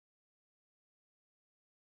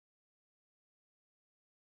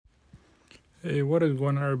Hey, what is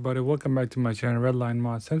going on, everybody? Welcome back to my channel,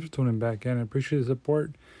 RedLineMods. Thanks for tuning back in. I appreciate the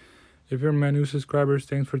support. If you're my new subscribers,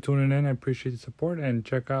 thanks for tuning in. I appreciate the support. And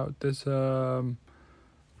check out this chrome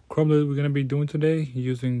that we're going to be doing today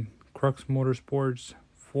using Crux Motorsports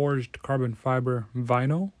forged carbon fiber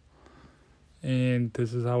vinyl. And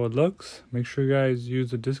this is how it looks. Make sure you guys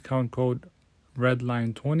use the discount code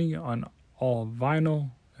RedLine20 on all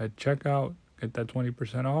vinyl at checkout. Get that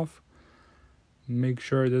 20% off. Make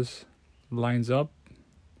sure this lines up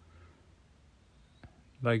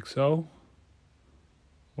like so.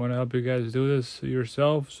 Want to help you guys do this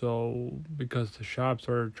yourself, so because the shops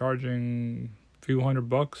are charging a few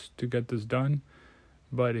 $100 to get this done,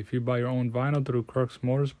 but if you buy your own vinyl through Crux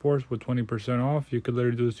Motorsports with 20% off, you could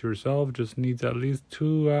literally do this yourself. Just needs at least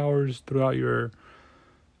 2 hours throughout your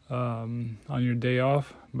on your day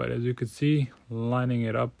off. But as you can see, lining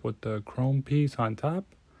it up with the chrome piece on top.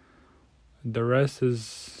 The rest is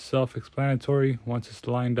self-explanatory once it's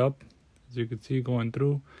lined up. As you can see, going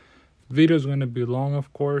through. Video is going to be long,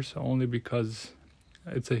 of course, only because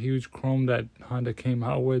it's a huge chrome that Honda came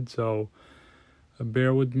out with. So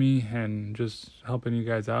bear with me and just helping you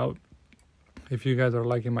guys out. If you guys are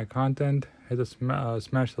liking my content, hit the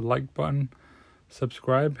smash the like button,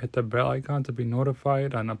 subscribe, hit the bell icon to be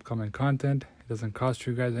notified on upcoming content. It doesn't cost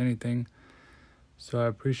you guys anything, so I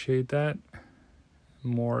appreciate that.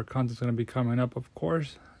 More content's going to be coming up, of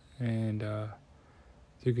course, and as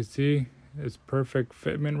you can see, it's perfect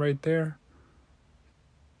fitment right there.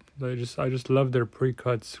 I just love their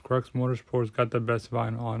pre-cuts. Crux Motorsports got the best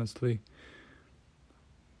vinyl, honestly.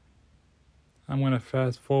 I'm going to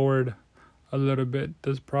fast forward a little bit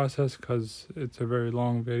this process because it's a very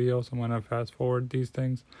long video, so I'm going to fast forward these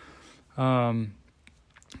things.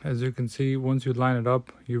 As you can see, once you line it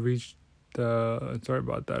up, you reach the, sorry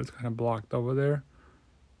about that, it's kind of blocked over there.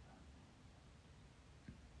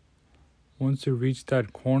 Once you reach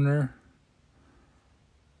that corner,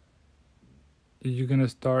 you're gonna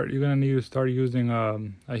need to start using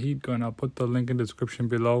a heat gun. I'll put the link in the description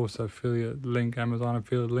below. It's an affiliate link, Amazon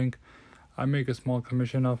affiliate link. I make a small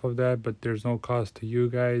commission off of that, but there's no cost to you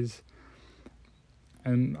guys.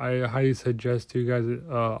 And I highly suggest you guys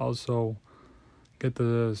also get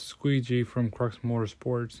the squeegee from Crux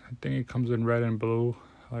Motorsports. I think it comes in red and blue.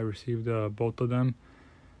 I received both of them.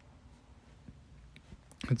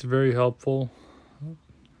 It's very helpful.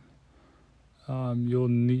 You'll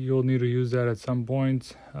need to use that at some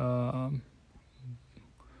point. So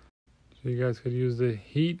you guys could use the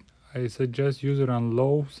heat. I suggest use it on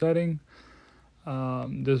low setting.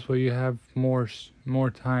 This way you have more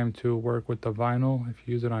time to work with the vinyl. If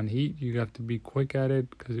you use it on heat, you have to be quick at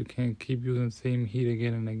it because you can't keep using the same heat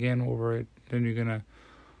again and again over it. Then you're gonna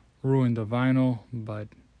ruin the vinyl. But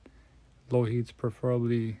low heat's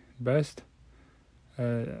preferably best.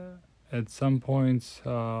 At some points,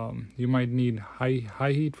 you might need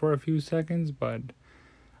high heat for a few seconds, but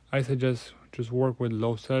I suggest just work with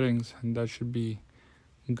low settings, and that should be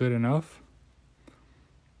good enough.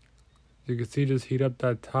 You can see, just heat up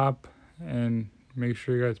that top and make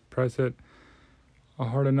sure you guys press it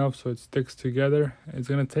hard enough so it sticks together. It's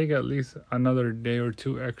gonna take at least another day or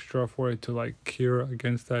two extra for it to like cure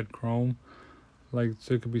against that chrome, like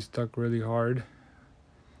so it could be stuck really hard.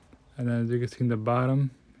 And then as you can see in the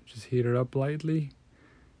bottom, just heat it up lightly,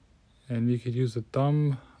 and you could use the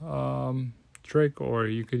thumb trick, or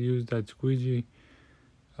you could use that squeegee.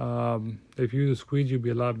 If you use a squeegee, it'd be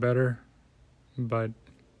a lot better, but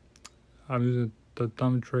I'm using the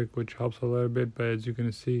thumb trick, which helps a little bit. But as you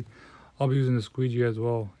can see, I'll be using the squeegee as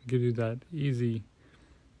well. Gives you that easy.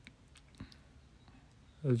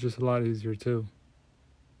 It's just a lot easier too.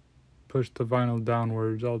 Push the vinyl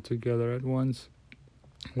downwards all together at once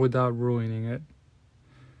without ruining it.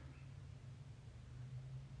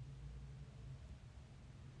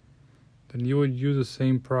 Then you would use the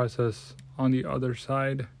same process on the other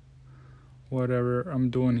side. Whatever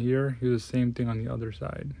I'm doing here, use the same thing on the other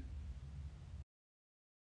side.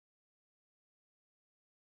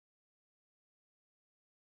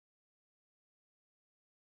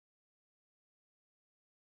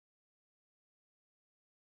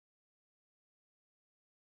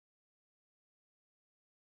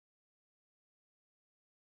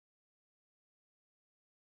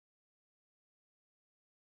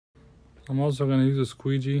 I'm also going to use a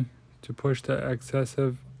squeegee to push the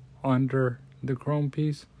excessive under the chrome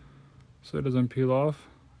piece so it doesn't peel off.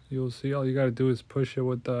 You'll see all you got to do is push it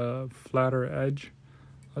with the flatter edge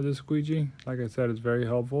of the squeegee. Like I said, it's very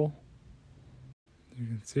helpful. You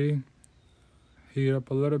can see, heat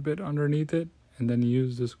up a little bit underneath it, and then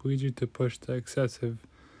use the squeegee to push the excessive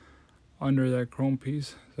under that chrome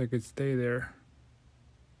piece so it could stay there.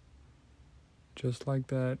 just like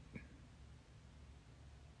that.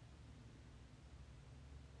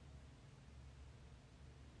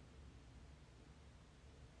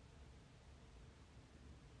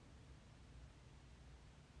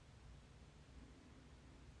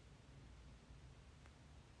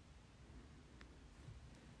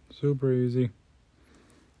 Super easy.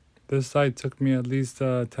 This side took me at least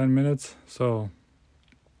 10 minutes, so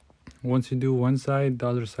once you do one side, the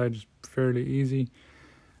other side is fairly easy,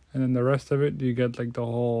 and then the rest of it, you get like the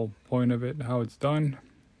whole point of it, how it's done.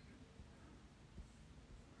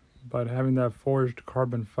 But having that forged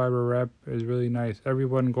carbon fiber wrap is really nice.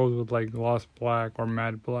 Everyone goes with like gloss black or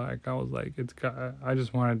matte black. I was like, I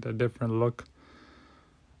just wanted a different look.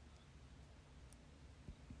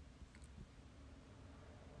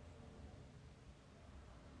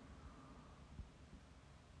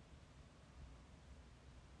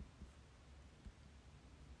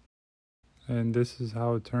 And this is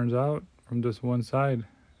how it turns out from this one side.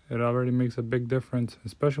 It already makes a big difference,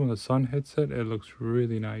 especially when the sun hits it. It looks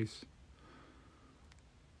really nice.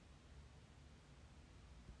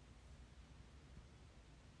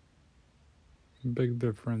 Big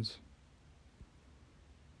difference.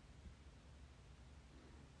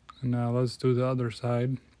 And now let's do the other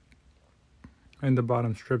side and the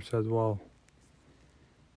bottom strips as well.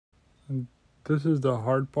 And this is the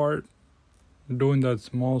hard part, doing that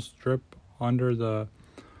small strip under the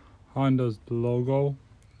Honda's logo.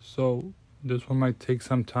 So this one might take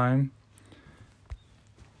some time.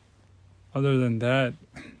 Other than that,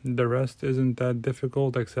 the rest isn't that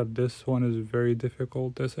difficult, except this one is very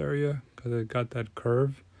difficult, this area, because it got that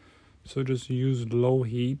curve. So just use low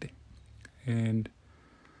heat and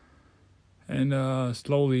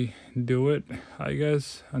slowly do it, I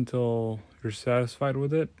guess, until you're satisfied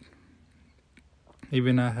with it. I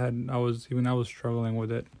was struggling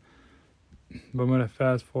with it. But I'm gonna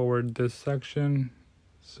fast forward this section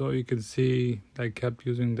so you can see I kept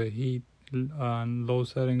using the heat on low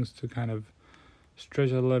settings to kind of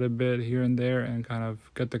stretch a little bit here and there and kind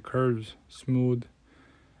of get the curves smooth.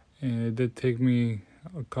 And it did take me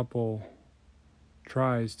a couple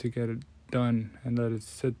tries to get it done and let it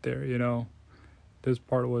sit there, you know. This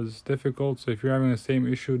part was difficult, so if you're having the same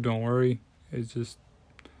issue, don't worry. It's just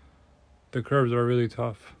the curves are really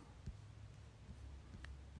tough.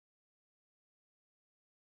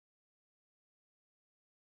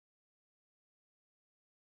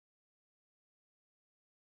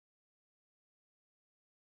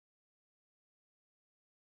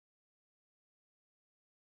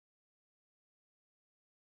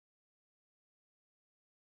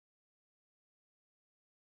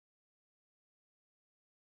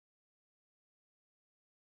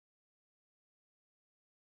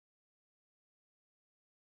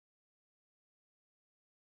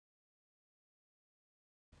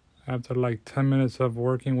 After like 10 minutes of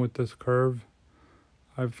working with this curve,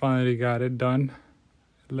 I finally got it done.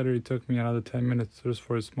 It literally took me another 10 minutes just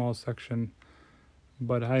for a small section.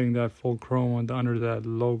 But hiding that full chrome under that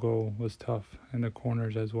logo was tough, and the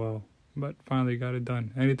corners as well. But finally got it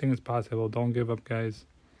done. Anything is possible. Don't give up, guys.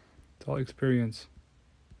 It's all experience.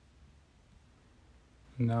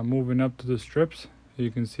 Now moving up to the strips,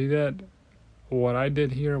 you can see that what I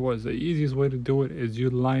did here was the easiest way to do it is you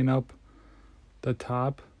line up the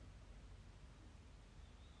top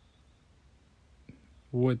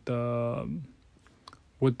with the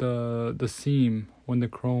seam when the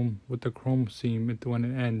chrome seam when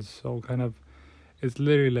it ends. So kind of it's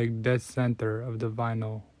literally like dead center of the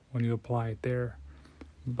vinyl when you apply it there.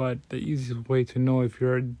 But the easiest way to know if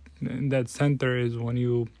you're in that center is when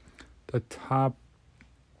the top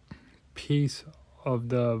piece of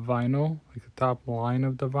the vinyl, like the top line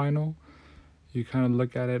of the vinyl, you kind of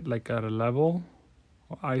look at it like at a level,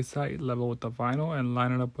 eyesight level with the vinyl, and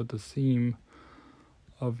line it up with the seam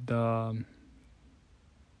of the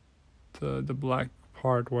black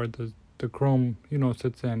part where the chrome,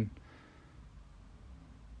 sits in.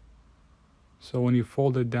 So when you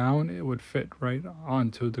fold it down, it would fit right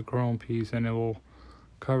onto the chrome piece, and it will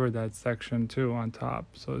cover that section too on top.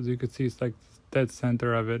 So as you can see, it's like dead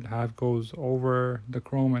center of it. Half goes over the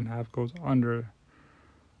chrome and half goes under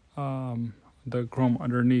the chrome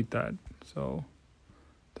underneath that. So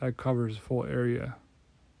that covers full area.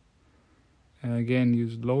 And again,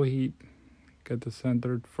 use low heat. Get the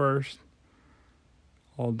centered first,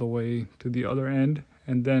 all the way to the other end,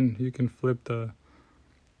 and then you can flip the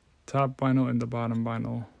top vinyl and the bottom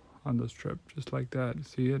vinyl on the strip, just like that.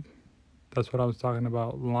 See it? That's what I was talking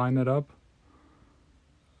about. Line it up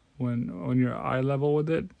when you're eye level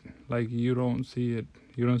with it, like you don't see it.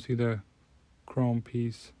 You don't see the chrome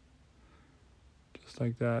piece. Just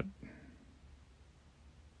like that.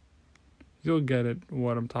 You'll get it,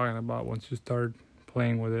 what I'm talking about, once you start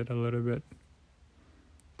playing with it a little bit.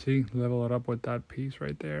 See, level it up with that piece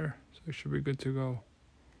right there. So it should be good to go.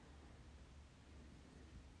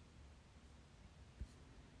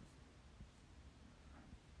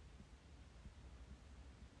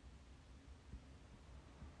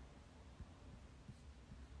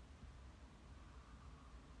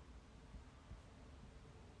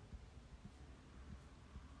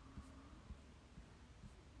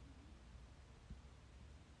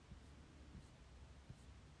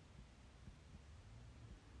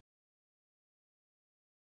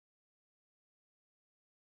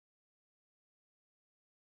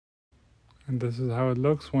 And this is how it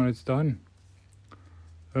looks when it's done.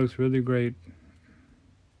 It looks really great.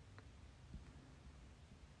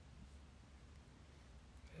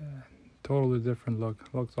 Yeah, totally different look.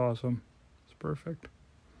 Looks awesome. It's perfect.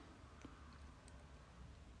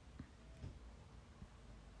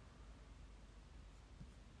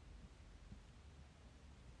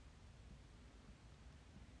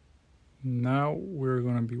 Now we're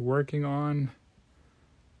going to be working on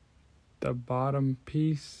the bottom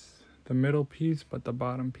piece, the middle piece, but the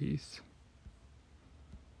bottom piece.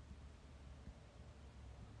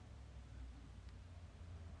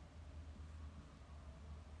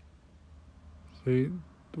 See,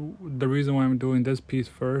 the reason why I'm doing this piece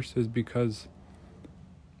first is because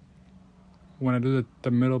when I do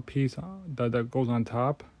the middle piece that goes on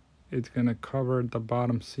top, it's going to cover the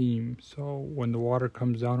bottom seam. So when the water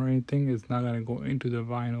comes down or anything, it's not going to go into the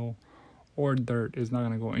vinyl, or dirt is not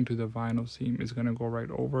going to go into the vinyl seam. It's going to go right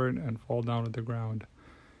over it and fall down to the ground.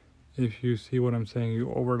 If you see what I'm saying,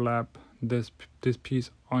 you overlap this piece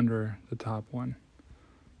under the top one.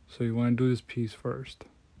 So you want to do this piece first.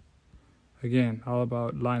 Again, all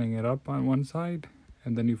about lining it up on one side,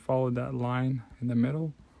 and then you follow that line in the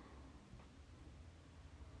middle.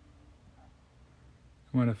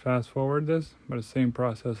 I'm going to fast forward this, but the same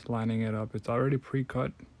process, lining it up. It's already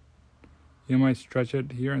pre-cut. You might stretch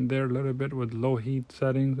it here and there a little bit with low heat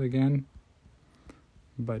settings again,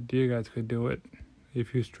 but you guys could do it.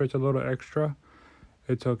 If you stretch a little extra,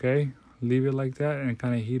 it's okay. Leave it like that and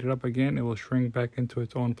kind of heat it up again. It will shrink back into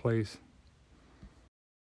its own place.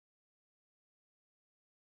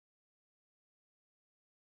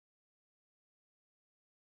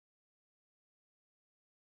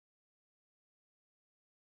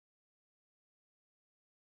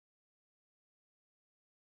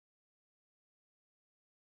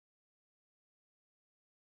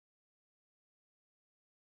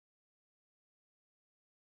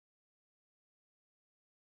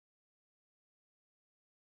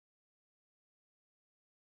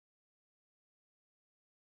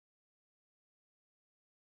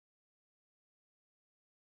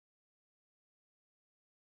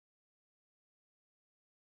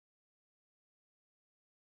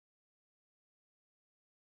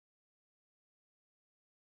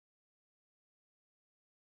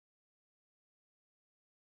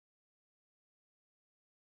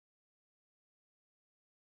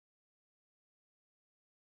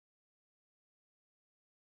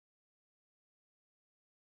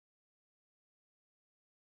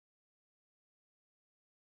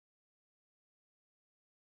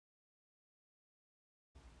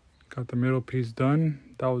 Got the middle piece done.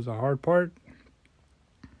 That was the hard part.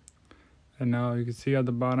 And now you can see how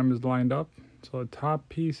the bottom is lined up. So the top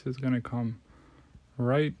piece is going to come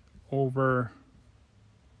right over.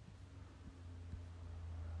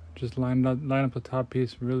 Just line up the top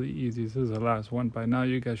piece really easy. This is the last one. By now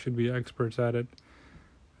you guys should be experts at it.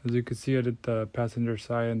 As you can see it at the passenger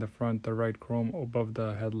side and the front, the right chrome above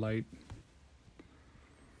the headlight.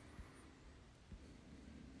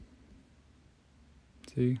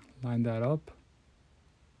 See, line that up.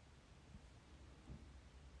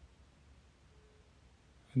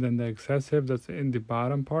 And then the excessive that's in the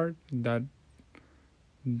bottom part, that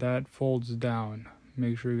folds down.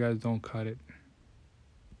 Make sure you guys don't cut it.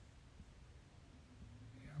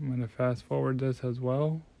 I'm going to fast forward this as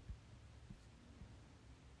well.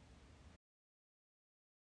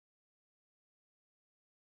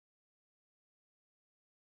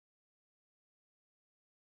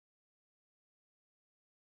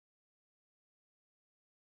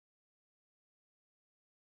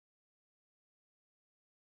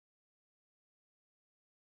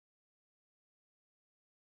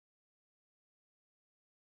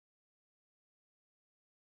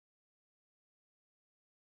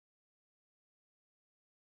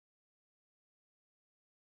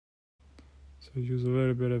 So use a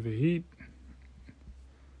little bit of a heat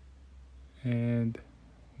and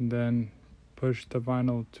then push the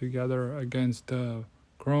vinyl together against the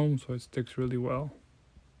chrome so it sticks really well.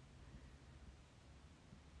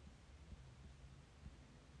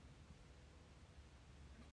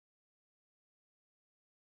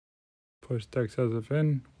 push the excessive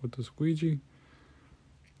in with the squeegee.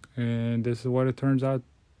 And this is what it turns out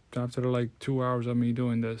after like 2 hours of me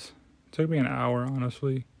doing this. It took me an hour,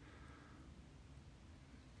 honestly.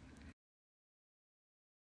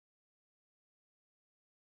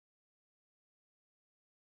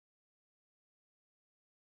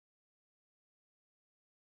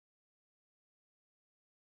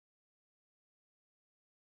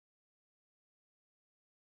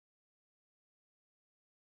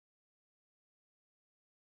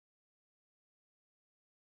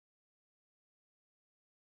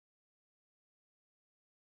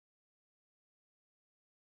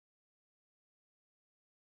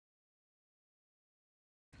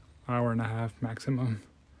 Hour and a half maximum.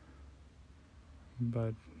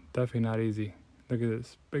 But definitely not easy. Look at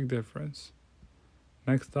this, big difference.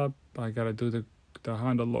 Next up, I gotta do the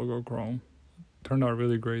Honda logo chrome. Turned out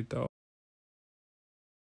really great though.